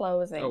was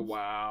closing. Oh,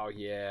 wow.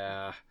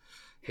 Yeah.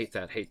 Hate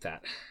that.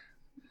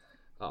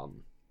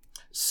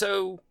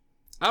 So,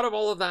 out of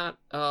all of that,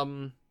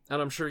 and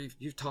I'm sure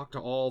you've talked to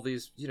all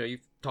these,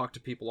 you've talked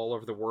to people all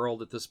over the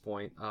world at this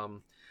point.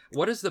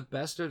 What is the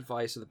best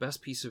advice or the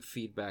best piece of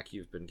feedback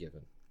you've been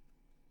given?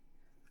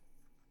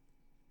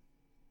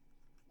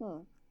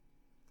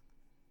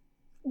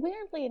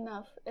 Weirdly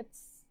enough,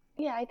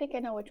 I think I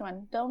know which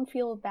one. Don't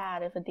feel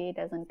bad if a day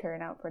doesn't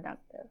turn out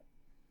productive.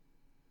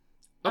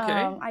 Okay.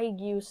 I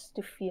used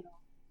to feel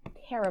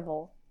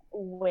terrible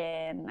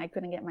when I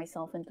couldn't get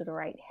myself into the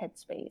right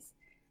headspace.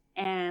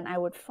 And I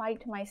would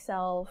fight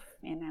myself,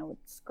 and I would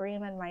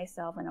scream at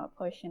myself, and I would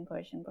push and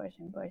push and push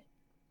and push.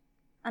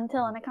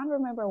 Until, and I can't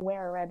remember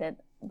where I read it,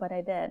 but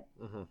I did.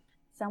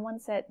 Someone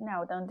said,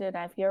 no, don't do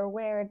that. If you're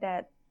aware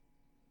that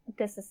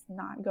this is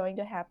not going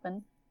to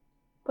happen,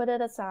 put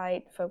it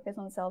aside, focus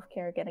on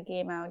self-care, get a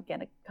game out,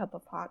 get a cup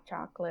of hot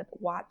chocolate,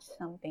 watch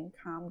something,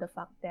 calm the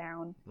fuck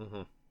down,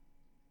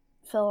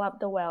 fill up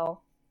the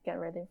well, get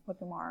ready for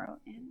tomorrow,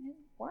 and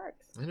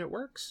it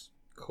works.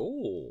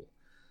 Cool.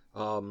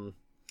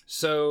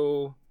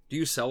 So, do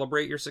you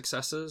celebrate your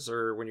successes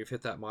or when you've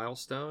hit that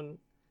milestone?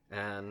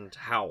 And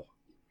how?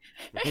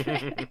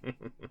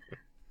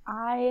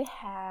 I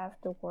have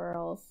the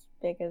world's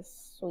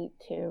biggest sweet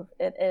tooth.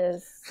 It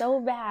is so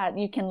bad.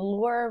 You can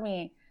lure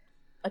me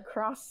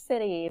across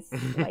cities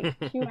like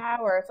 2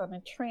 hours on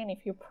a train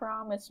if you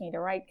promise me the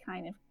right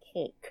kind of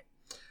cake.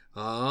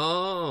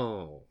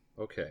 Oh,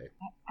 okay.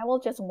 I will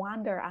just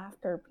wander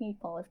after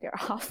people if they're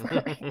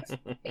offering.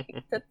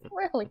 It's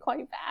really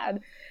quite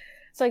bad.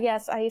 So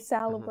yes, I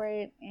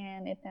celebrate,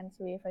 and it tends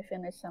to be if I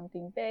finish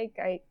something big,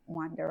 I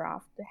wander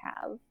off to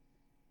have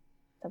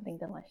something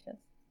delicious.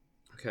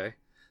 Okay.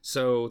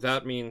 So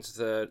that means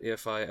that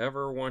if I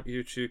ever want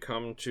you to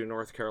come to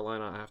North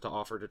Carolina, I have to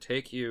offer to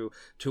take you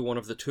to one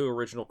of the 2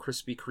 original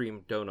Krispy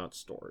Kreme donut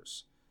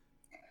stores.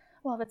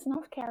 Well, if it's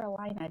North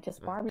Carolina,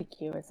 just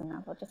barbecue is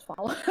enough. I'll just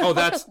follow. Oh,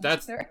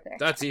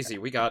 that's easy.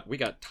 We got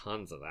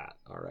tons of that.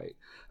 All right.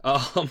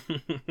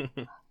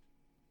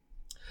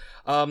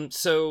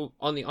 So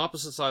on the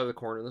opposite side of the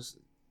corner, this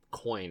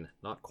coin,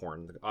 not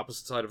corn. The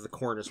opposite side of the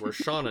corn is where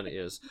Shannon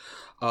is.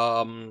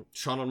 Shannon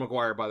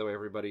McGuire, by the way,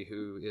 everybody,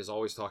 who is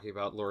always talking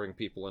about luring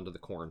people into the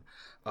corn.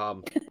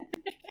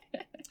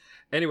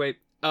 Anyway.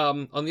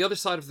 On the other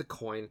side of the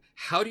coin,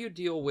 how do you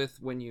deal with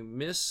when you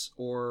miss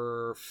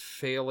or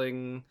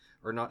failing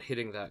or not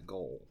hitting that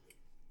goal?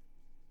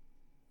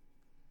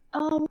 I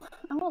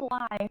won't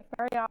lie,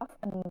 very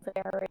often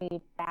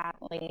very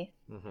badly,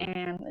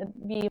 and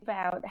it'd be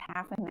about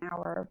half an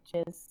hour of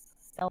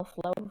just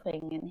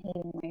self-loathing and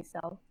hating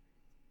myself.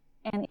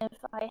 And if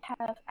I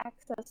have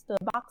access to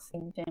a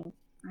boxing gym,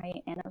 I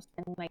end up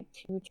spending like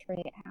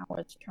 2-3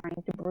 hours trying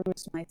to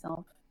bruise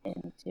myself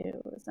into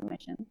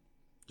submission.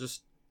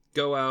 Just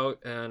go out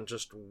and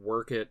just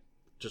work it,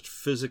 just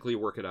physically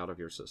work it out of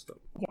your system.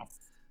 Yes.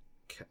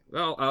 Okay.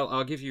 Well,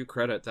 I'll give you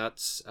credit.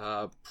 That's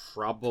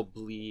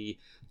probably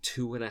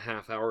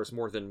 2.5 hours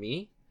more than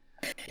me.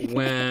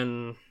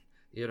 When,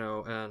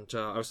 and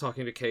I was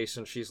talking to Case,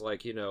 and she's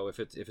like, if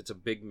it's a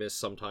big miss,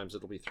 sometimes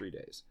it'll be 3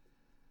 days,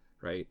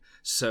 right?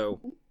 So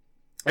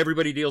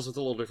everybody deals with it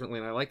a little differently,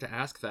 and I like to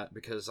ask that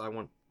because I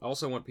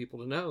also want people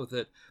to know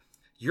that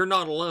you're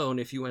not alone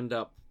if you end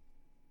up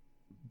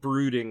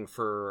brooding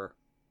for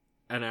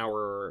an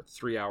hour,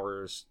 3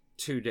 hours,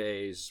 2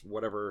 days,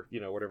 whatever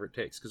it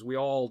takes, because we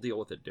all deal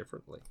with it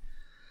differently.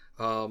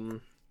 All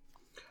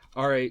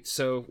right,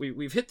 so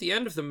we've hit the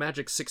end of the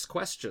Magic 6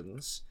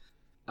 questions.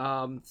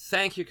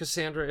 Thank you,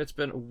 Cassandra. It's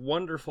been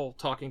wonderful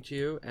talking to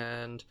you,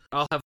 and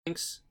I'll have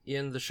links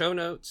in the show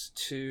notes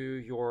to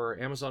your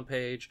Amazon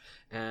page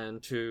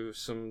and to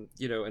some,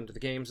 into the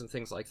games and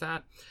things like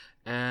that.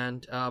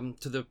 And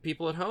to the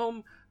people at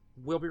home,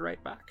 we'll be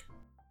right back.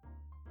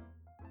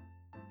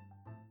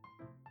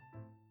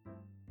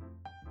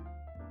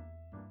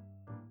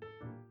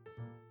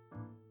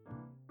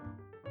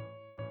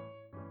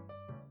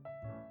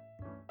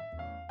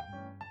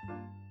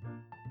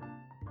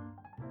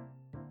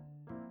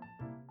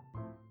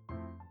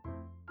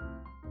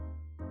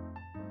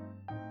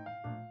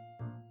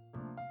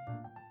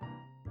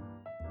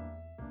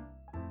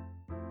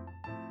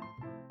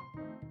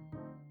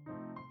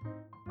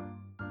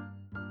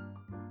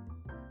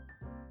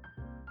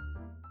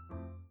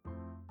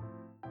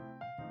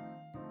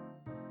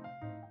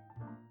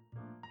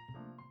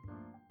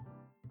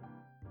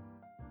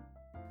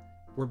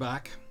 We're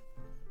back.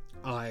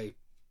 I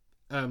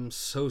am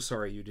so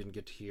sorry you didn't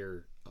get to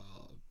hear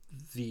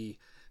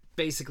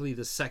basically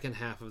the second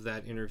half of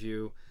that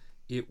interview.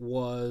 It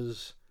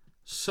was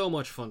so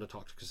much fun to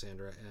talk to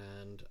Cassandra,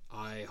 and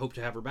I hope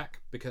to have her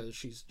back because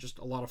she's just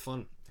a lot of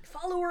fun.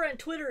 Follow her on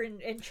Twitter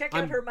and check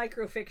out her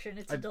microfiction.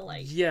 It's a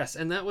delight. Yes,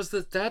 and that's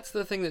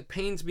the thing that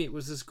pains me. It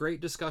was this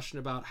great discussion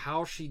about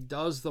how she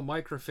does the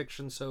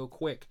microfiction so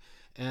quick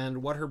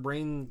and what her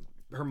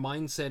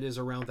mindset is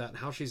around that and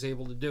how she's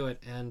able to do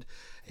it, and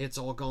it's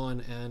all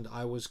gone, and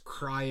I was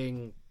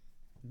crying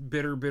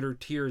bitter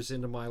tears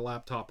into my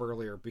laptop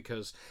earlier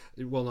because,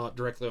 well, not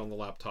directly on the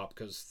laptop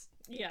because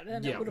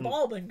it would have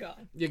all been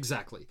gone.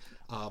 Exactly.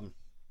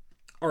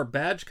 Our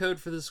badge code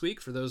for this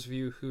week, for those of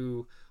you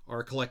who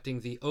are collecting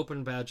the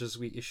open badges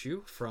we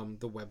issue from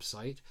the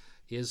website,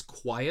 is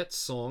Quiet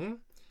Song,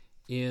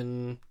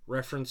 in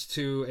reference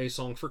to A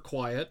Song for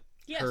Quiet,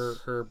 yes.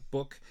 her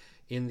book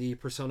in the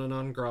Persona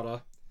non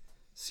grata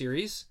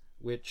series,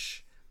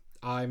 which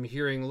I'm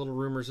hearing little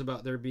rumors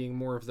about there being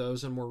more of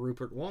those and more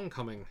Rupert Wong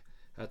coming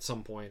at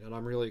some point, and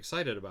I'm really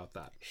excited about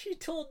that. She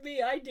told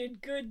me I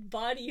did good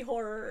body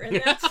horror,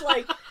 and that's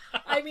like,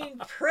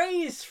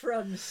 praise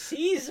from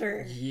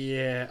Caesar.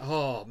 Yeah,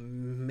 oh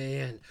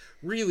man.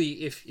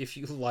 Really, if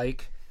you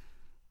like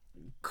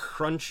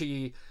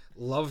crunchy,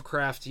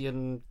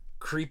 Lovecraftian,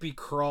 creepy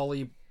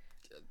crawly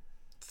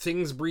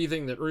things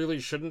breathing that really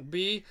shouldn't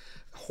be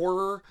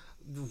horror,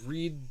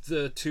 read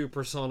the 2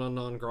 Persona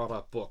non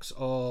grata books.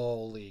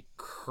 Holy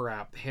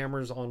crap,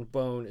 Hammers on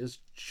Bone is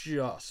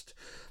just...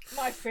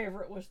 My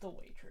favorite was The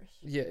Waitress.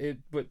 Yeah,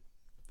 but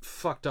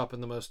fucked up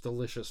in the most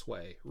delicious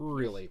way,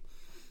 really.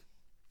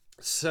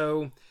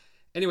 So,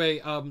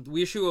 anyway,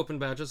 we issue open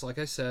badges, like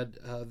I said.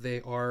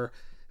 They are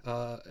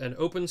an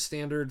open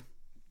standard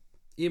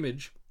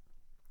image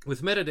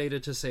with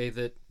metadata to say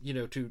that,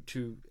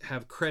 to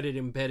have credit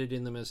embedded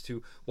in them as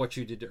to what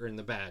you did to earn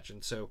the badge.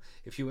 And so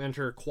if you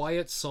enter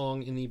Quiet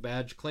Song in the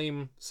badge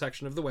claim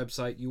section of the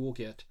website, you will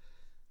get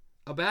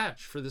a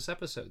badge for this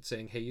episode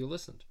saying, hey, you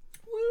listened.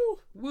 Woo!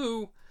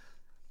 Woo!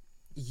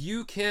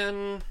 You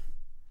can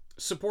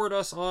support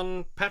us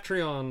on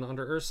Patreon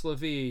under Ursula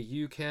V.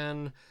 You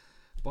can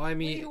buy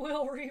me... We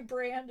will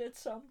rebrand at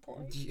some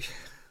point.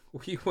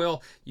 We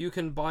will. You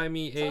can buy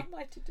me it's on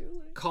my to-do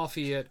list.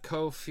 Coffee at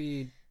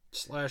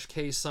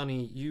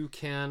Ko-fi.com/KSunny. You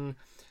can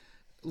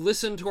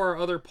listen to our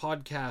other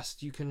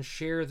podcast. You can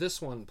share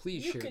this one.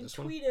 Please share this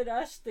one. You can tweet at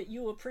us that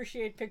you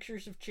appreciate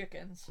pictures of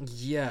chickens.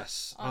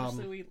 Yes.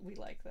 Honestly, we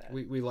like that.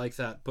 We like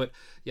that. But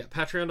yeah,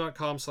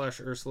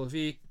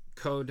 patreon.com/UrsulaV,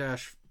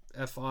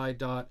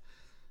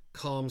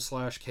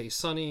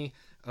 ko-fi.com/KSunny.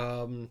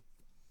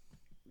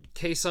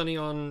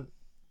 KSunny on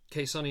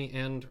KSunny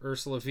and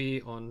Ursula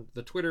V on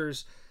the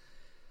Twitters.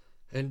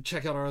 And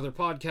check out our other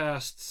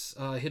podcasts.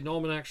 Hidden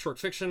Almanac Short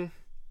Fiction,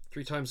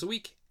 3 times a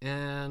week.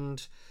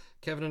 And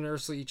Kevin and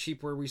Ursula Eat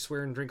Cheap, where we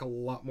swear and drink a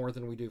lot more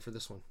than we do for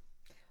this one.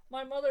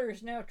 My mother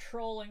is now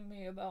trolling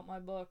me about my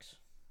books.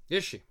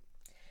 Is she?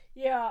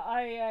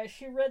 Yeah,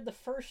 she read the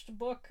first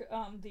book.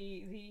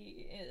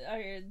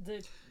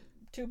 The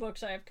 2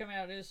 books I have come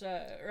out is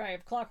I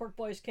have Clockwork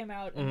Boys came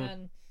out, and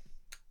then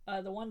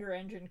The Wonder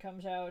Engine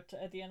comes out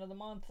at the end of the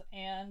month.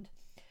 And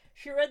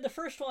she read the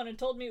first one and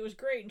told me it was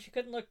great, and she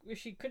couldn't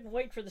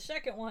wait for the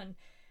second one,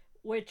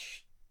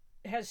 which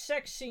has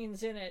sex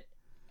scenes in it.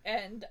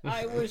 And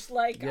I was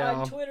like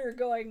on Twitter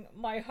going,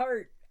 my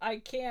heart, I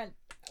can't,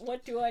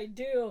 what do I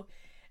do?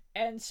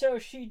 And so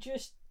she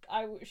was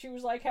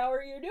like, how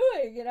are you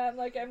doing? And I'm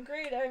like, I'm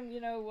great. I'm,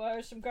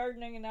 some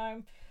gardening and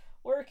I'm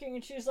working.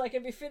 And she's like,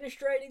 have you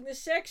finished writing the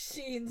sex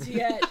scenes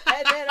yet?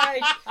 And then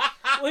I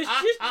was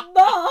just,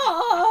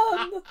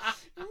 Mom,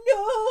 no.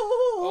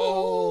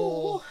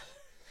 Oh.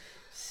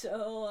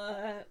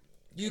 So,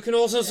 you can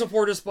also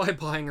support us by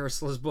buying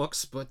Ursula's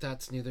books, but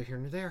that's neither here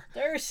nor there.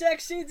 There are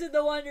sex scenes in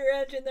The Wonder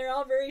Engine. They're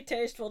all very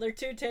tasteful. They're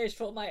too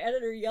tasteful. My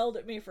editor yelled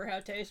at me for how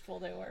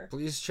tasteful they were.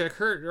 Please check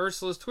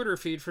Ursula's Twitter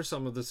feed for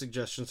some of the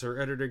suggestions her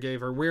editor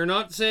gave her. We're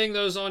not saying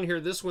those on here.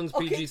 This one's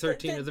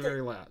PG-13 at the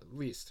very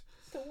least.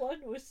 The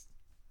one was...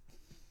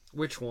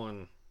 Which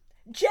one?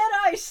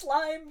 Jedi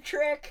slime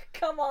trick.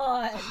 Come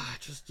on.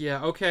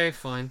 Okay,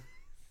 fine.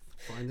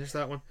 Fine, there's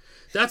that one.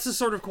 That's the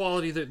sort of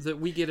quality that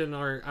we get in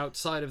our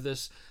outside of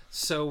this.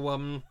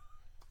 So,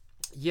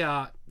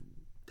 yeah,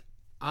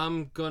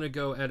 I'm going to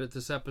go edit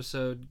this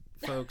episode,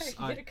 folks.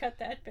 Are you going to cut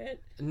that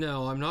bit?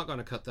 No, I'm not going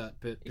to cut that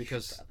bit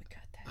because... You should probably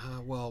cut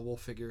that. Well, we'll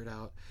figure it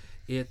out.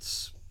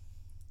 It's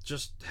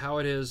just how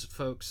it is,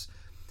 folks.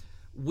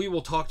 We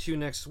will talk to you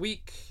next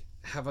week.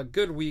 Have a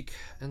good week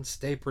and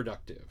stay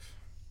productive.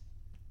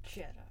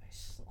 Jedi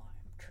slime.